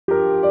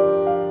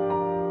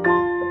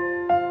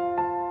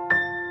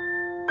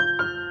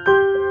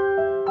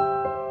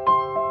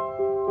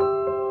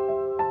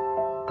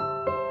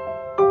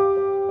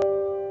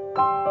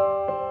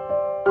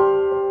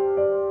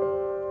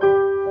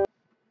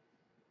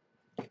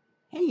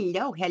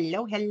Hello,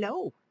 hello,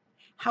 hello.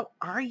 How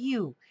are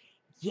you?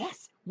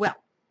 Yes, well,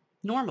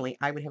 normally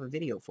I would have a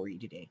video for you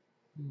today,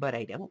 but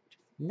I don't.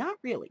 Not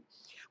really.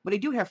 What I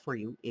do have for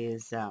you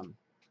is I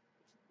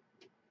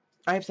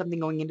have something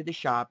going into the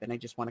shop, and I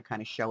just want to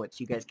kind of show it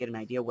so you guys get an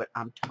idea what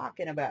I'm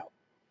talking about.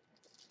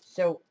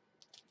 So,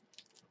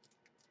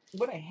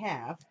 what I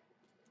have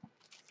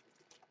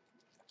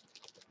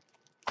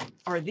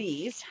are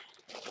these,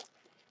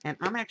 and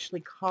I'm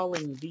actually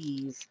calling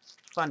these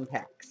fun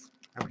packs,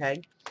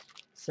 okay?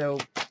 So,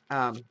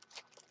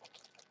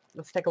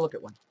 let's take a look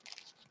at one.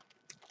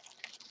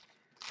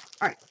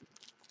 All right,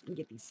 let me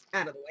get these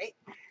out of the way.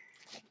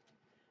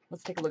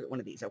 Let's take a look at one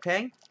of these,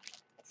 okay?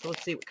 So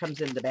let's see what comes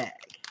in the bag.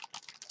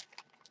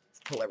 Let's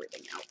pull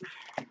everything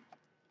out.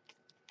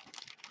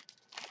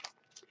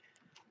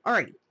 All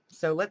right,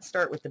 so let's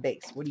start with the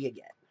base. What do you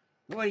get?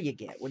 What do you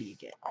get? What do you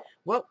get?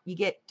 Well, you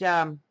get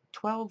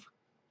 12,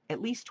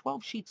 at least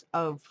 12 sheets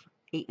of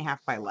 8.5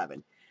 by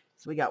 11.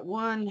 So we got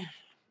 1,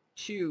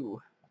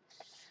 2,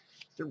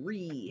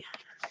 3,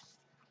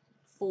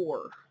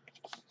 4,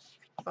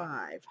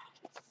 5,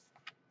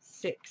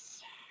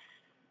 6,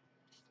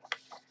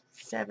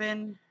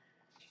 7,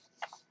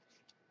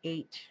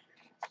 8,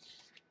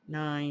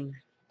 9,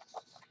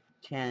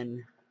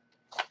 10,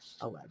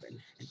 11,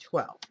 and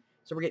 12.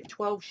 So we're getting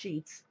 12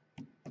 sheets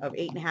of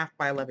 8.5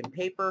 by 11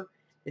 paper.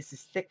 This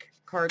is thick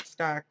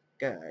cardstock,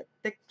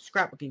 thick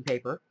scrapbooking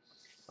paper.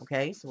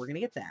 Okay, so we're going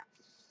to get that.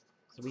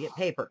 So we get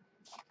paper.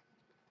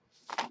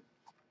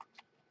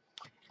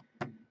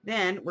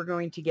 Then we're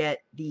going to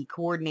get the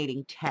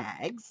coordinating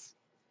tags.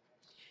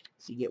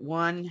 So you get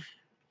 1,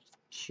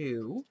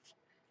 2,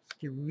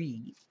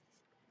 3,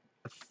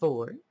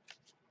 4,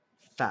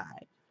 5,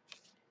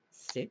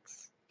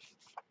 6,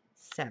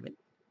 7,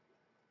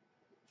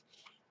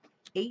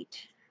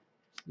 8,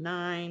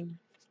 9,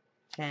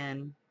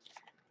 10,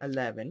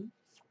 11,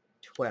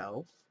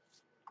 12,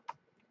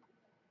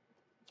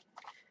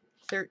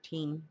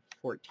 13,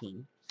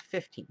 14,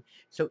 15.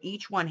 So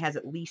each one has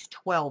at least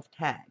 12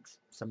 tags.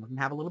 Some of them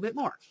have a little bit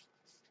more.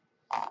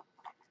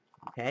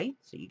 Okay,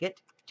 so you get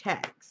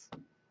tags.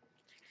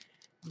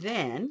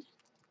 Then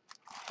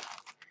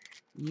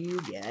you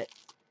get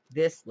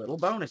this little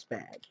bonus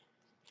bag.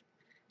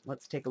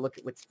 Let's take a look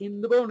at what's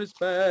in the bonus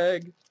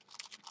bag.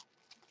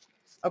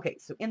 Okay,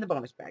 so in the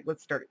bonus bag,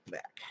 let's start at the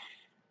back.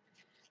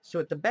 So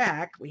at the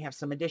back, we have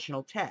some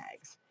additional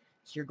tags.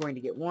 So you're going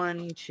to get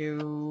 1,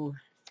 2,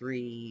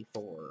 3,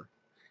 4,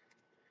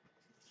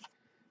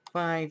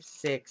 5,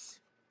 6,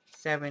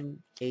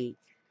 7, 8,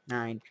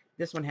 9.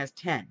 This one has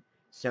 10.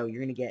 So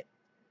you're going to get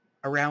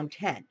around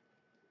 10.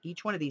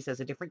 Each one of these has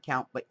a different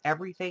count, but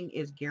everything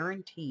is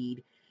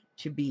guaranteed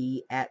to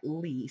be at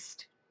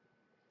least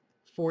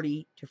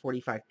 40 to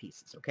 45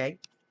 pieces, okay?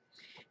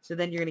 So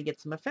then you're going to get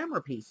some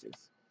ephemera pieces.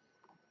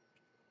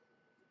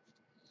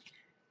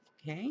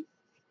 Okay,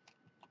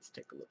 let's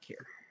take a look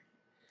here.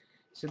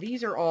 So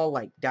these are all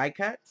like die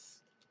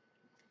cuts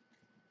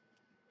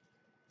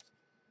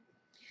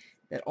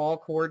that all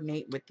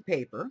coordinate with the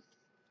paper.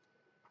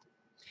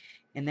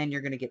 And then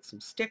you're going to get some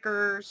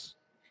stickers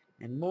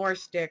and more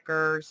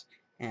stickers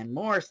and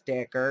more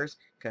stickers,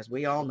 because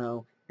we all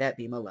know that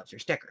Bima loves her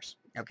stickers,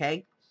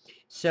 okay?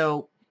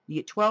 So you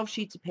get 12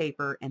 sheets of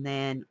paper, and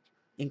then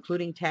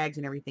including tags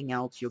and everything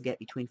else, you'll get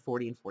between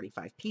 40 and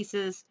 45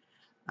 pieces.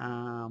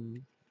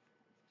 And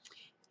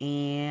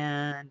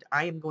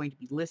I am going to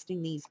be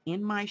listing these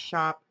in my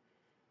shop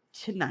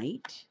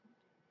tonight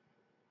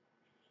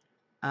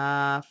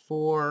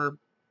for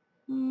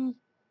 $6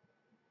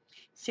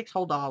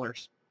 whole.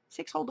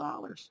 $6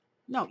 whole.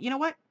 No, you know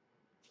what?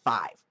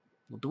 5.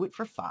 We'll do it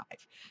for 5.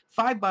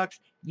 $5.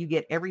 You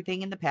get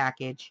everything in the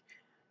package,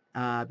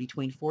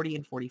 between 40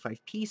 and 45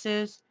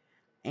 pieces,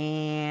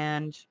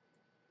 and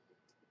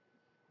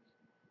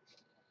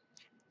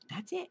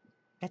that's it.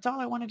 That's all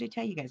I wanted to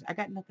tell you guys. I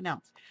got nothing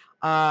else.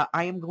 I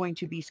am going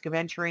to be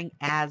scaventuring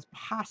as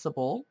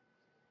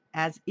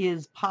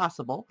is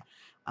possible.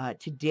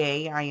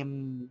 Today I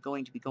am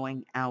going to be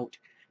going out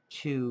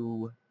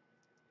to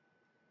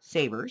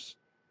Savers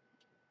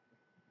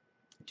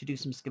to do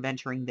some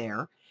scaventuring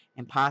there,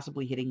 and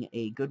possibly hitting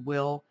a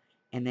Goodwill,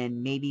 and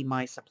then maybe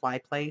my supply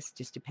place.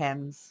 Just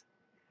depends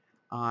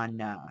on,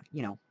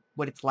 you know,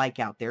 what it's like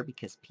out there,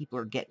 because people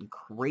are getting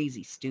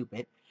crazy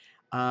stupid.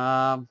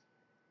 And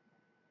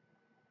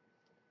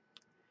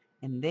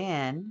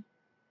then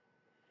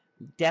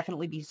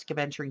definitely be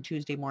scaventuring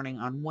Tuesday morning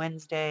on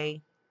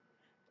Wednesday.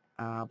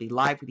 I'll be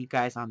live with you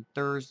guys on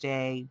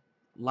Thursday,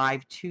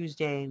 live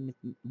Tuesday with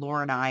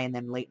Laura and I, and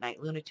then Late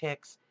Night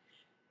Lunatics.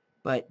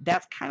 But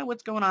that's kind of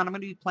what's going on. I'm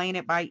going to be playing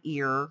it by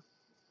ear.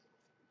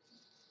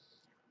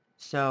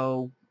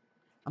 So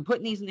I'm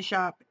putting these in the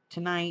shop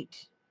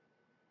tonight,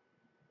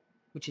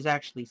 which is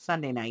actually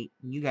Sunday night,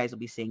 and you guys will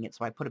be seeing it,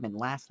 so I put them in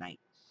last night.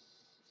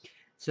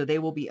 So they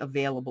will be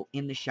available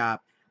in the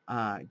shop.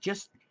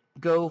 Just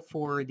go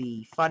for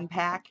the fun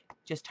pack.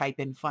 Just type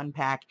in fun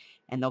pack,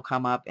 and they'll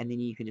come up, and then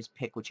you can just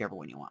pick whichever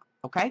one you want.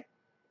 Okay?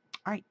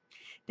 All right.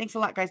 Thanks a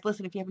lot, guys.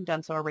 Listen, if you haven't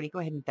done so already, go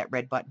ahead and hit that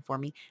red button for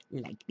me.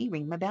 Like me,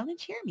 ring my bell, and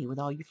share me with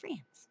all your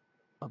friends.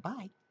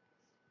 Bye-bye.